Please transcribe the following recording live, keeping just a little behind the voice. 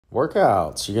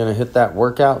Workouts. You're going to hit that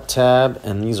workout tab,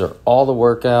 and these are all the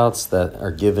workouts that are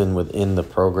given within the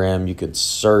program. You could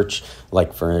search,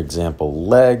 like for example,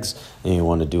 legs, and you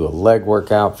want to do a leg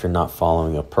workout if you're not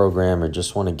following a program or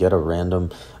just want to get a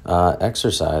random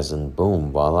exercise, and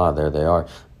boom, voila, there they are.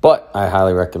 But I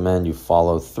highly recommend you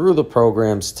follow through the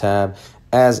programs tab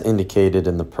as indicated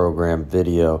in the program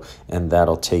video, and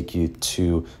that'll take you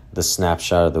to the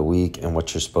snapshot of the week and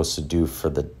what you're supposed to do for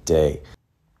the day.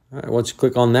 All right, once you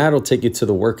click on that, it'll take you to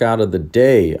the workout of the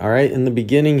day. All right, in the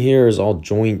beginning here is all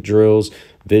joint drills,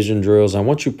 vision drills. I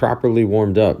want you properly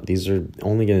warmed up. These are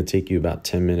only going to take you about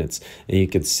 10 minutes. And you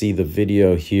can see the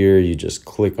video here. You just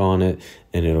click on it,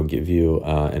 and it'll give you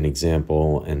an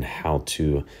example and how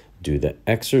to do the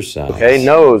exercise. Okay,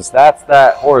 nose, that's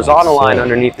that horizontal line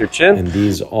underneath your chin. And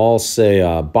these all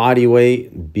say body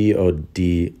weight,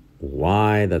 BODY.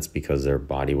 That's because they're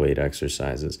body weight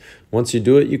exercises. Once you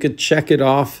do it, you could check it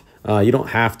off. You don't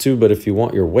have to, but if you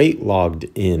want your weight logged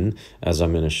in, as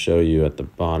I'm going to show you at the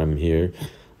bottom here,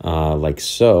 like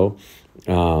so.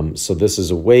 So this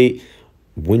is a weight.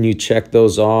 When you check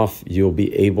those off, you'll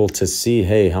be able to see,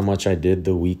 hey, how much I did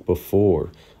the week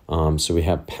before. So we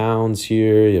have pounds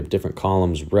here. You have different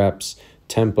columns, reps,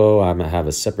 tempo. I'm going to have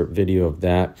a separate video of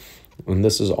that. And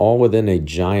this is all within a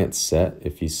giant set.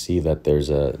 If you see that there's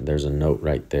a note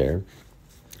right there.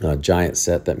 Giant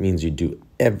set, that means you do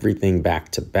everything back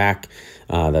to back.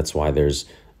 That's why there's,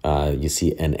 you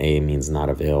see NA means not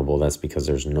available. That's because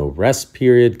there's no rest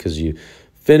period, because you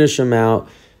finish them out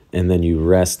and then you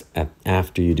rest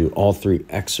after you do all three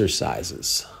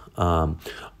exercises.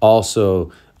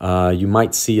 Also, you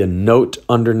might see a note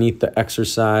underneath the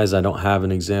exercise. I don't have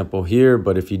an example here,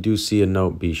 but if you do see a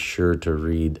note, be sure to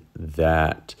read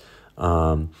that.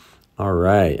 All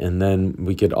right, and then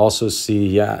we could also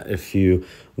see, if you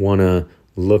want to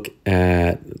look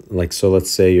at, like, so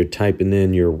let's say you're typing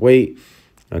in your weight.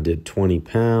 I did 20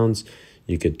 pounds.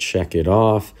 You could check it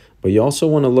off. But you also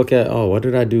want to look at, what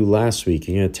did I do last week?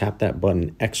 You're going to tap that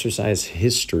button, exercise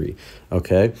history,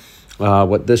 okay?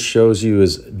 What this shows you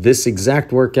is this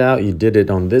exact workout, you did it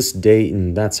on this date,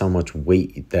 and that's how much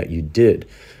weight that you did.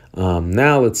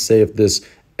 Now, let's say if this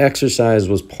exercise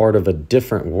was part of a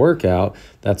different workout,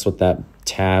 that's what that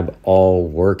tab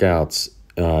all workouts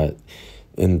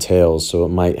entails. So it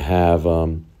might have,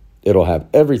 it'll have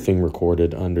everything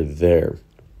recorded under there.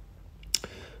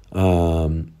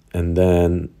 And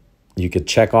then you could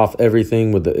check off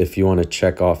everything with if you want to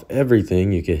check off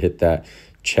everything, you could hit that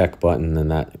check button,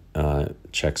 and that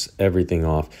checks everything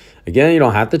off. Again, you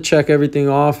don't have to check everything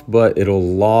off, but it'll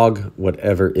log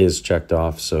whatever is checked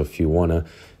off. So if you want to,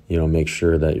 make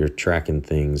sure that you're tracking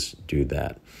things, do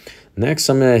that. Next,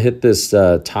 I'm going to hit this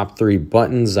top three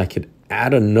buttons. I could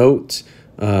add a note.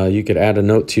 You could add a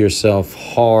note to yourself,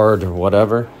 hard or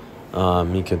whatever.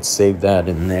 You could save that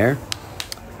in there,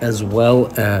 as well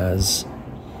as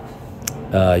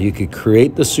you could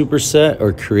create the superset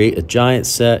or create a giant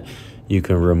set. You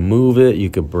can remove it. You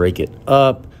could break it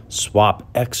up, swap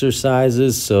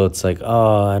exercises. So it's like,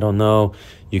 I don't know.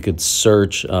 You could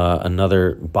search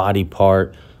another body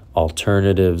part,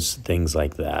 alternatives, things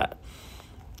like that.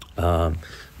 And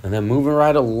then moving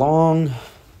right along,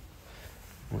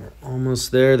 we're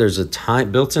almost there. There's a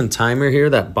built-in timer here.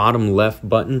 That bottom left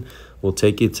button will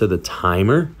take you to the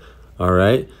timer. All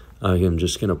right. I'm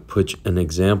just going to put an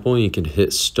example. You can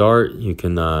hit start. You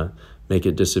can make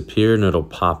it disappear, and it'll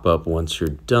pop up once you're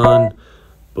done.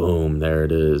 Boom, there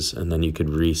it is. And then you could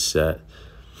reset.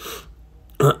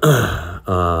 Then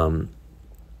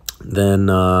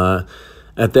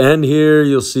at the end here,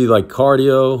 you'll see like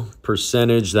cardio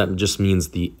percentage. That just means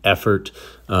the effort,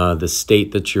 the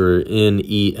state that you're in,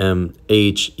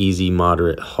 EMH, easy,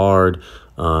 moderate, hard.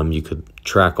 You could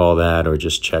track all that or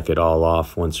just check it all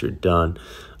off once you're done.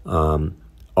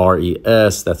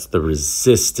 RES, that's the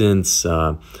resistance.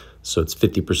 So it's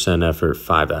 50% effort,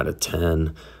 5 out of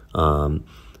 10.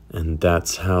 And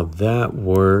that's how that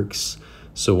works.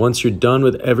 So once you're done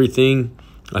with everything,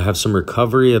 I have some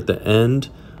recovery at the end.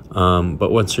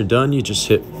 But once you're done, you just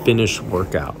hit finish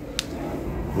workout.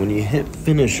 When you hit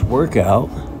finish workout,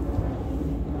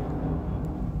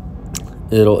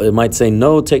 it might say,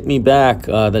 no, take me back.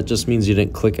 That just means you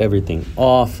didn't click everything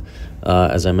off,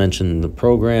 as I mentioned in the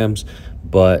programs.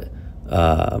 But,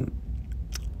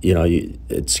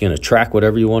 it's going to track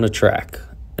whatever you want to track.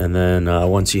 And then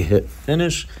once you hit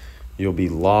finish, you'll be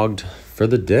logged for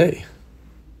the day.